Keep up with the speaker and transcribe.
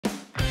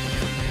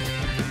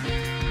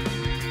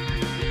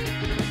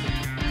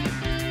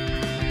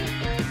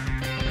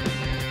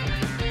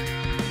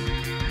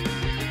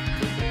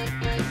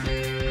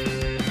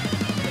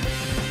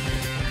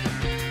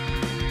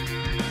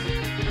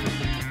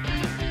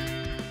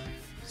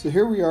So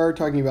here we are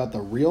talking about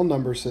the real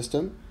number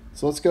system.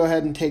 So let's go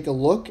ahead and take a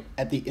look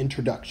at the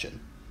introduction.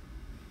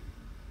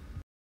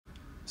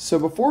 So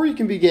before we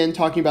can begin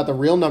talking about the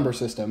real number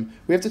system,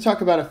 we have to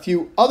talk about a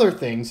few other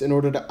things in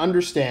order to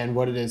understand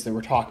what it is that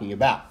we're talking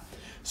about.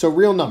 So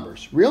real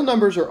numbers. Real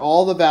numbers are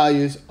all the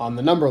values on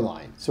the number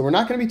line. So we're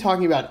not going to be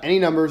talking about any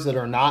numbers that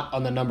are not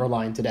on the number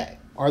line today.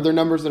 Are there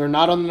numbers that are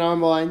not on the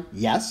number line?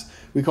 Yes.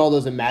 We call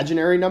those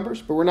imaginary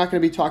numbers, but we're not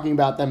going to be talking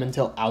about them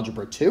until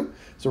Algebra 2.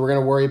 So we're going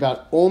to worry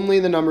about only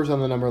the numbers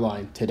on the number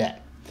line today.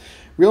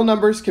 Real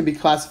numbers can be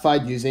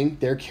classified using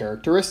their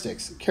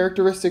characteristics.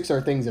 Characteristics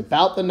are things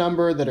about the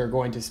number that are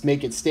going to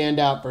make it stand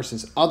out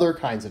versus other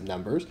kinds of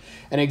numbers.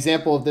 An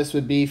example of this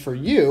would be for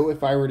you,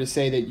 if I were to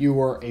say that you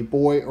were a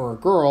boy or a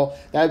girl,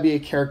 that would be a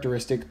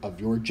characteristic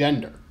of your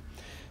gender.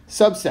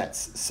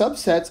 Subsets.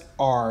 Subsets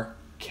are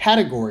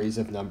categories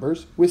of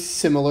numbers with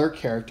similar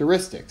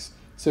characteristics.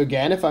 So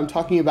again, if I'm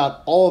talking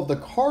about all of the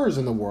cars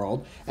in the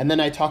world, and then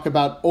I talk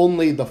about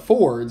only the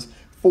Fords,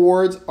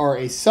 Fords are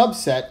a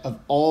subset of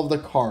all of the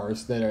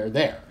cars that are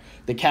there.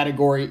 The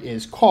category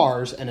is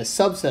cars, and a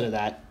subset of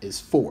that is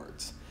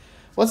Fords.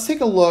 Let's take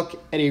a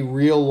look at a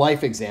real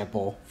life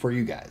example for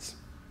you guys.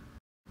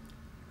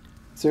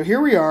 So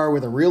here we are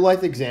with a real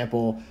life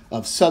example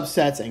of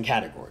subsets and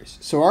categories.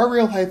 So our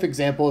real life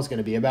example is going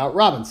to be about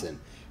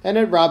Robinson. And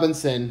at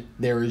Robinson,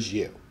 there is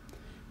you.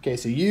 Okay,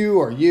 so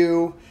you are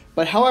you,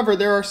 but however,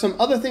 there are some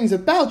other things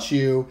about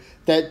you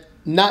that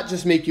not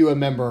just make you a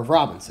member of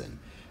Robinson.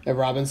 At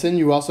Robinson,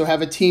 you also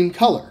have a team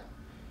color.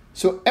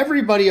 So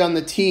everybody on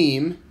the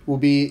team will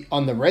be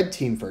on the red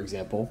team, for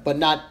example, but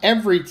not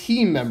every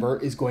team member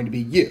is going to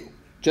be you.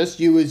 Just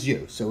you is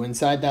you. So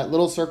inside that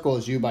little circle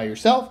is you by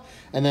yourself,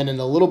 and then in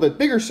a little bit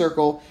bigger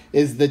circle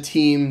is the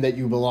team that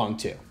you belong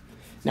to.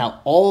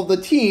 Now, all of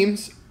the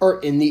teams are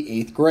in the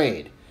 8th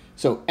grade.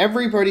 So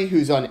everybody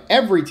who's on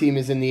every team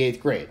is in the 8th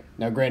grade.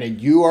 Now,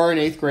 granted, you are an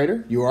 8th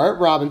grader. You are at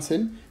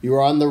Robinson. You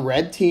are on the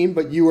red team,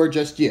 but you are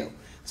just you.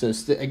 So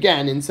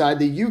again, inside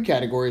the you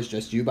category is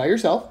just you by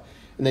yourself.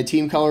 And the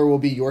team color will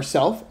be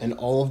yourself and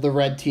all of the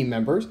red team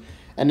members.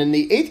 And in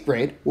the 8th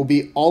grade will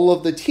be all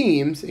of the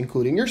teams,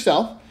 including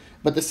yourself.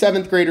 But the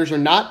 7th graders are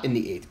not in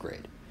the 8th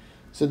grade.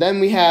 So then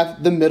we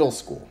have the middle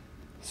school.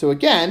 So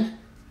again,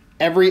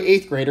 every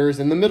 8th grader is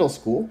in the middle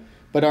school.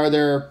 But are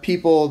there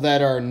people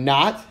that are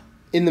not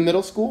in the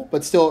middle school,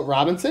 but still at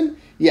Robinson?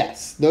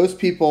 Yes, those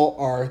people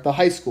are the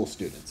high school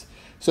students.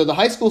 So the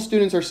high school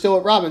students are still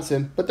at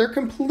Robinson, but they're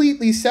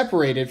completely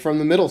separated from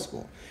the middle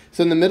school.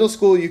 So in the middle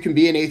school, you can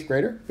be an 8th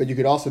grader, but you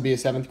could also be a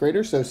 7th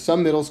grader. So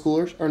some middle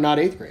schoolers are not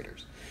 8th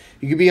graders.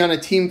 You could be on a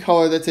team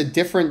color that's a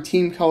different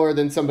team color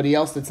than somebody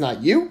else that's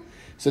not you.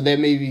 So that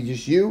maybe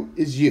just you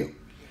is you.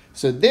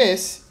 So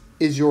this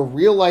is your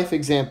real life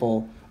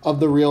example of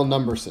the real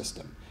number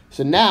system.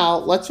 So now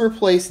let's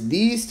replace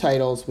these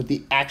titles with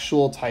the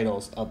actual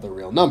titles of the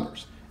real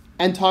numbers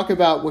and talk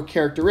about what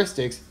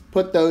characteristics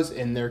put those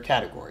in their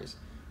categories.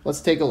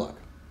 Let's take a look.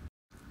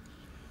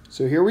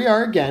 So here we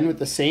are again with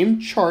the same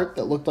chart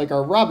that looked like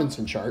our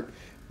Robinson chart,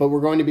 but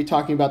we're going to be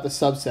talking about the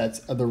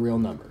subsets of the real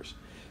numbers.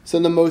 So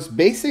the most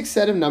basic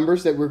set of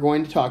numbers that we're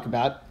going to talk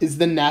about is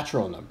the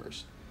natural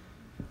numbers.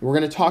 We're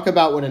going to talk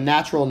about what a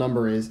natural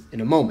number is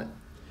in a moment.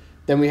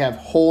 Then we have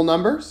whole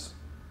numbers.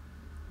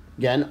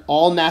 Again,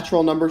 all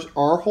natural numbers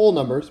are whole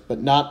numbers,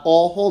 but not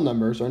all whole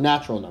numbers are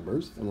natural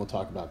numbers, and we'll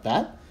talk about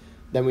that.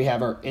 Then we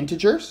have our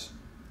integers.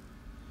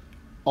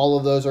 All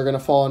of those are going to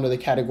fall under the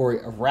category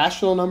of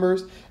rational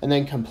numbers, and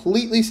then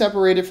completely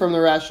separated from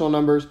the rational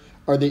numbers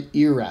are the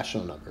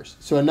irrational numbers.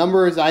 So a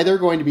number is either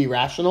going to be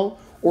rational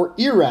or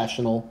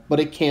irrational, but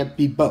it can't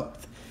be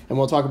both. And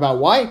we'll talk about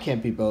why it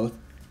can't be both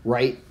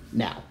right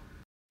now.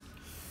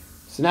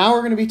 So now we're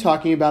going to be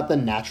talking about the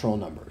natural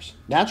numbers.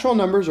 Natural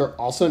numbers are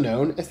also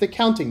known as the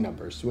counting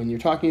numbers. So when you're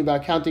talking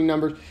about counting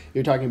numbers,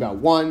 you're talking about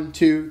 1,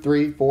 2,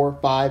 3, 4,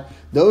 5.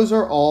 Those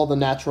are all the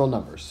natural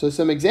numbers. So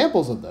some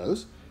examples of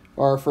those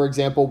are, for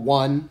example,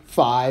 1,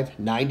 5,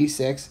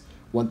 96,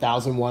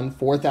 1001,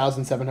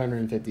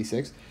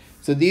 4756.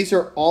 So these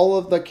are all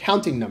of the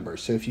counting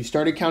numbers. So if you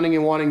started counting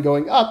in 1 and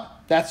going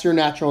up, that's your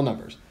natural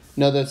numbers.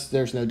 Notice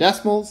there's no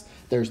decimals,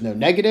 there's no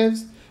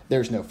negatives,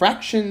 there's no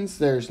fractions,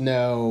 there's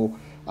no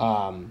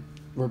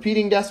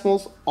repeating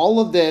decimals. All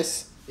of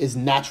this is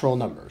natural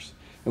numbers.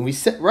 And we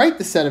write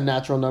the set of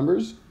natural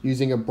numbers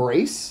using a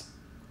brace,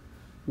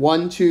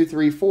 1, 2,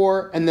 3,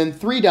 4, and then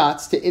 3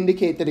 dots to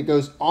indicate that it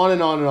goes on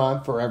and on and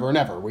on forever and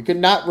ever. We could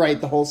not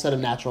write the whole set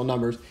of natural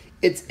numbers.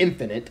 It's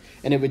infinite,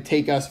 and it would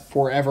take us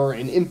forever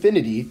and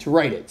infinity to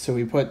write it. So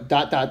we put ...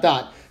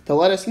 to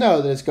let us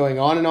know that it's going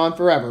on and on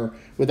forever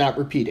without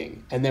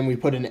repeating. And then we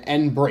put an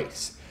end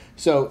brace.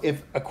 So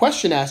if a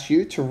question asks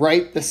you to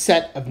write the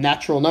set of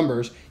natural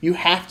numbers, you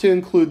have to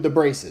include the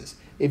braces.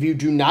 If you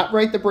do not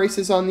write the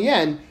braces on the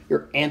end,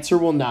 your answer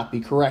will not be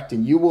correct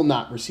and you will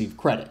not receive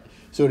credit.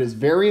 So it is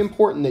very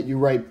important that you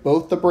write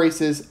both the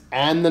braces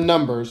and the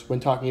numbers when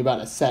talking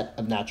about a set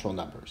of natural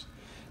numbers.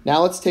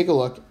 Now let's take a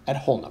look at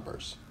whole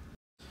numbers.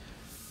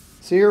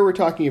 So here we're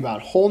talking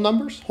about whole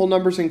numbers. Whole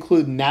numbers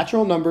include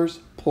natural numbers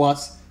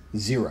plus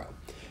 0.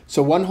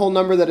 So one whole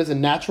number that is a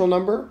natural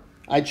number,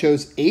 I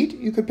chose 8.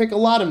 You could pick a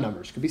lot of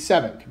numbers. It could be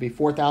 7. It could be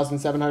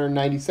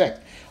 4,796.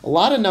 A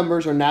lot of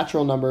numbers are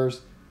natural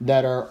numbers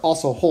that are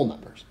also whole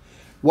numbers.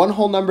 One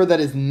whole number that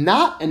is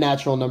not a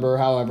natural number,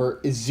 however,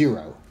 is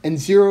 0. And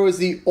 0 is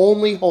the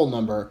only whole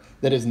number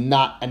that is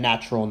not a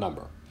natural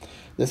number.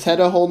 The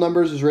set of whole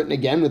numbers is written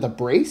again with a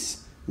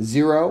brace,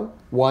 0,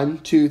 1,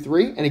 2,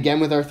 3, and again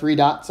with our 3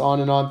 dots on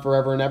and on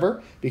forever and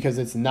ever, because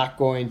it's not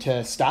going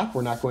to stop.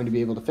 We're not going to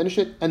be able to finish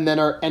it. And then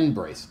our end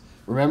brace.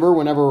 Remember,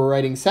 whenever we're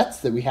writing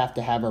sets, that we have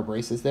to have our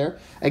braces there.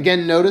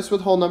 Again, notice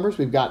with whole numbers,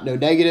 we've got no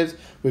negatives,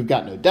 we've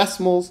got no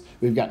decimals,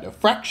 we've got no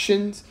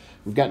fractions,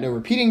 we've got no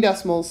repeating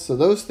decimals, so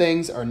those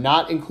things are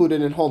not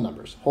included in whole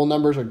numbers. Whole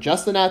numbers are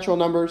just the natural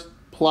numbers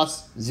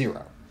plus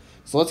 0.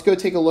 So let's go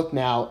take a look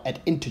now at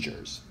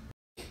integers.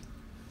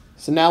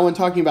 So now when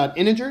talking about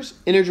integers,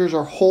 integers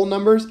are whole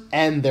numbers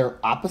and their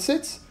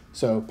opposites.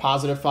 So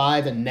positive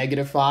 5 and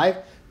negative 5,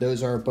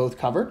 those are both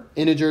covered.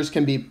 Integers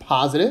can be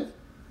positive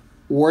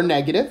or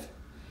negative.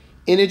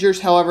 Integers,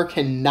 however,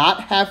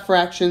 cannot have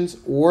fractions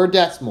or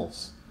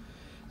decimals.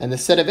 And the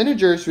set of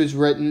integers was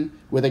written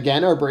with,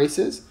 again, our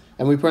braces.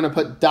 And we're going to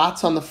put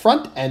dots on the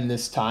front end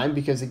this time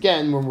because,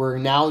 again, when we're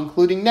now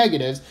including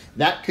negatives,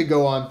 that could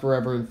go on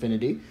forever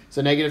infinity.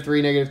 So negative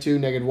 3, negative 2,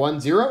 negative 1,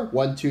 0,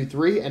 1, 2,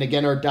 3. And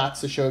again, our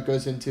dots to show it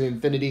goes into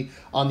infinity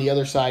on the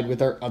other side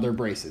with our other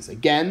braces.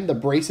 Again, the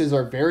braces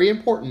are very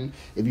important.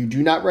 If you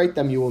do not write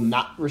them, you will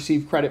not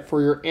receive credit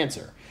for your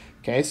answer.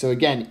 Okay, so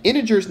again,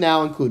 integers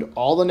now include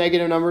all the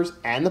negative numbers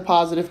and the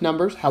positive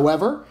numbers.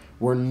 However,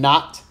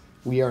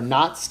 we are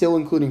not still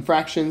including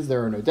fractions.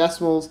 There are no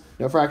decimals,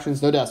 no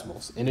fractions, no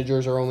decimals.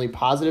 Integers are only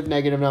positive,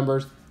 negative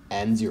numbers,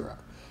 and 0.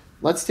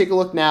 Let's take a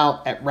look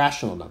now at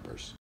rational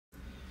numbers.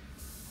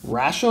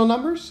 Rational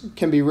numbers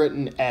can be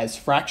written as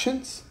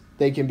fractions,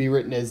 they can be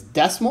written as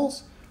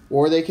decimals,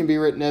 or they can be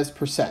written as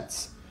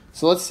percents.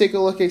 So let's take a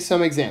look at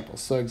some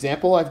examples. So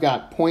example, I've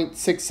got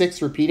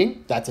 0.66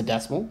 repeating, that's a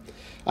decimal.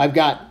 I've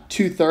got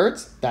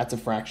 2/3, that's a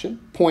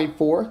fraction.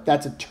 0.4,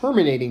 that's a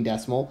terminating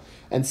decimal.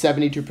 And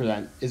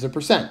 72% is a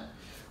percent.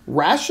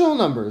 Rational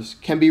numbers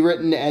can be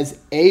written as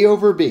A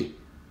over B,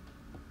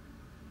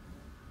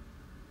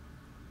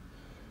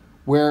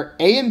 where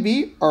A and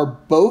B are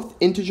both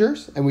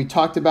integers, and we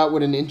talked about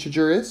what an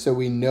integer is, so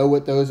we know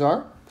what those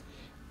are,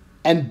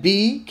 and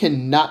B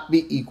cannot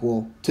be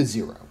equal to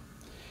 0.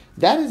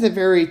 That is a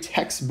very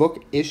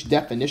textbook-ish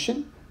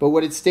definition, but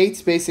what it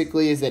states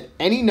basically is that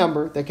any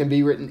number that can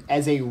be written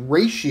as a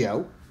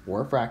ratio,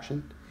 or a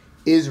fraction,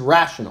 is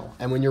rational.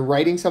 And when you're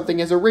writing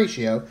something as a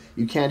ratio,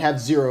 you can't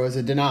have 0 as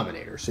a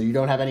denominator. So you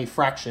don't have any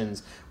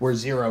fractions where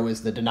 0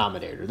 is the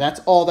denominator. That's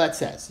all that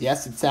says.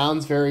 Yes, it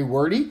sounds very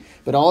wordy,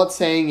 but all it's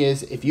saying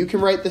is if you can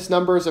write this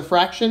number as a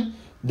fraction,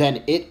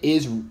 then it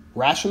is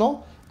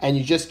rational, and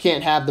you just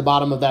can't have the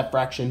bottom of that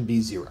fraction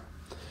be 0.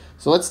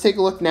 So let's take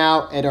a look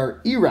now at our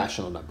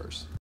irrational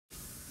numbers.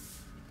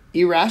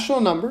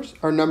 Irrational numbers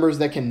are numbers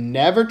that can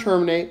never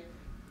terminate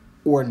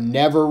or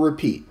never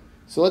repeat.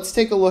 So let's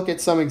take a look at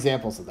some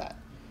examples of that.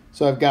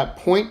 So I've got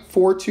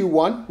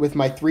 0.421 with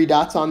my 3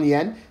 dots on the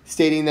end,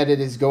 stating that it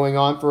is going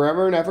on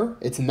forever and ever.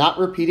 It's not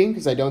repeating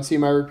because I don't see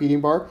my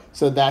repeating bar,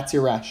 so that's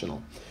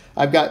irrational.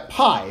 I've got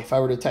pi. If I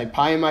were to type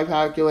pi in my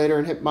calculator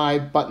and hit my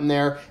button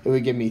there, it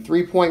would give me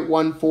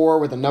 3.14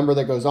 with a number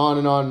that goes on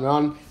and on and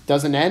on.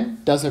 Doesn't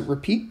end, doesn't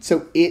repeat,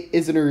 so it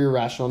is an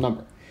irrational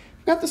number.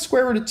 I've got the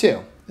square root of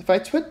 2. If I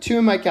put 2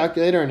 in my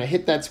calculator and I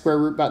hit that square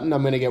root button,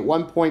 I'm going to get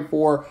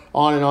 1.4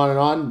 on and on and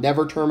on,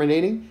 never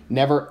terminating,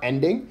 never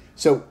ending.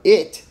 So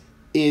it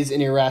is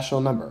an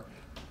irrational number.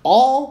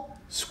 All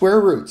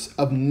square roots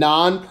of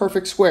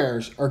non-perfect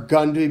squares are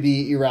going to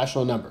be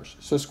irrational numbers.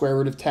 So square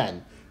root of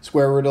 10,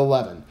 square root of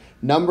 11.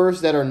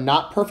 Numbers that are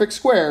not perfect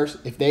squares,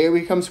 if they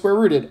become square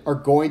rooted, are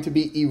going to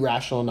be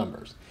irrational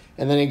numbers.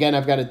 And then again,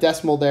 I've got a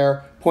decimal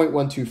there,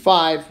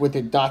 0.125, with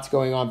the dots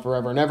going on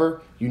forever and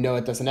ever. You know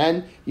it doesn't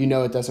end. You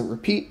know it doesn't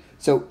repeat.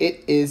 So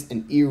it is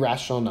an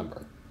irrational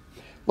number.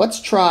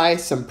 Let's try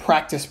some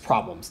practice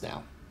problems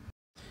now.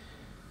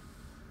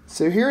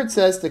 So here it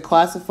says to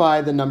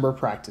classify the number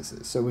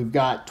practices. So we've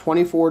got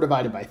 24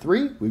 divided by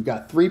 3. We've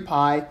got 3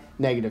 pi,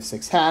 negative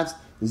 6/2,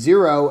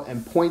 0,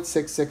 and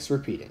 0.66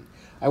 repeating.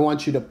 I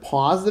want you to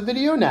pause the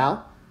video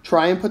now,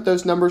 try and put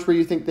those numbers where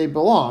you think they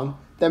belong,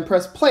 then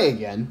press play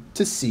again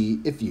to see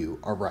if you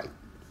are right.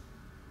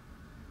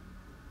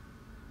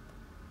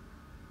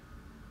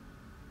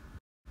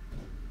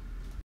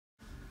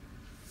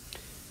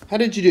 How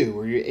did you do?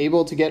 Were you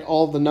able to get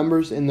all the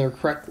numbers in their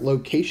correct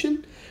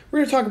location? We're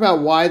going to talk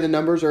about why the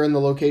numbers are in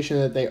the location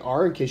that they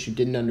are in case you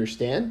didn't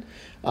understand.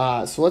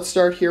 So let's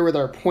start here with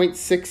our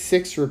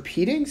 0.66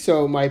 repeating.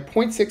 So my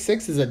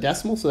 0.66 is a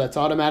decimal, so that's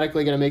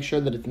automatically going to make sure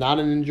that it's not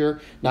an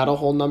integer, not a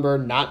whole number,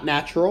 not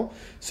natural.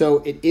 So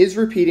it is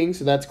repeating,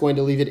 so that's going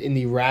to leave it in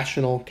the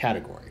rational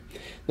category.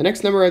 The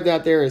next number I've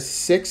got there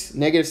is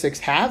negative 6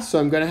 halves, so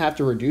I'm going to have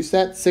to reduce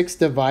that. 6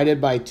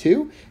 divided by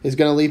 2 is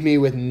going to leave me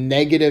with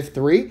negative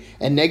 3,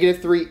 and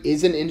negative 3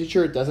 is an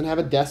integer. It doesn't have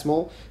a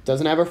decimal,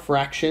 doesn't have a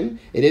fraction.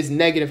 It is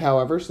negative,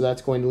 however, so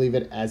that's going to leave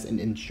it as an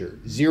integer.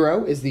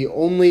 0 is the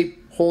only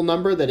whole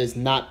number that is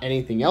not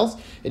anything else.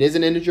 It is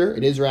an integer,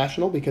 it is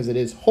rational because it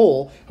is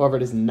whole, however,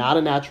 it is not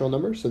a natural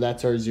number, so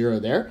that's our 0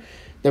 there.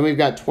 Then we've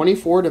got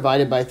 24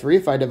 divided by 3.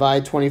 If I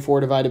divide 24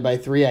 divided by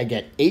 3, I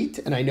get 8.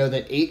 And I know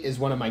that 8 is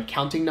one of my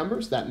counting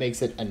numbers. That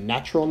makes it a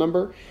natural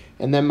number.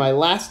 And then my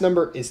last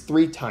number is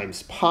 3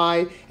 times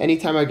pi.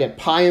 Anytime I get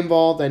pi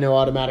involved, I know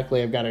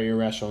automatically I've got an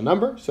irrational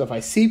number. So if I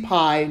see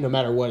pi, no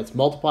matter what it's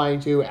multiplying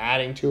to,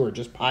 adding to, or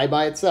just pi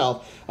by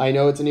itself, I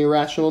know it's an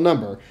irrational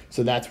number.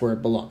 So that's where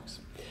it belongs.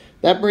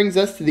 That brings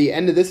us to the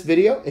end of this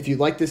video. If you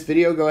like this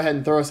video, go ahead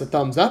and throw us a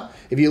thumbs up.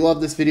 If you love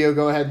this video,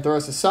 go ahead and throw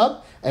us a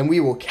sub, and we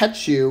will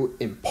catch you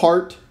in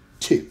part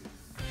 2.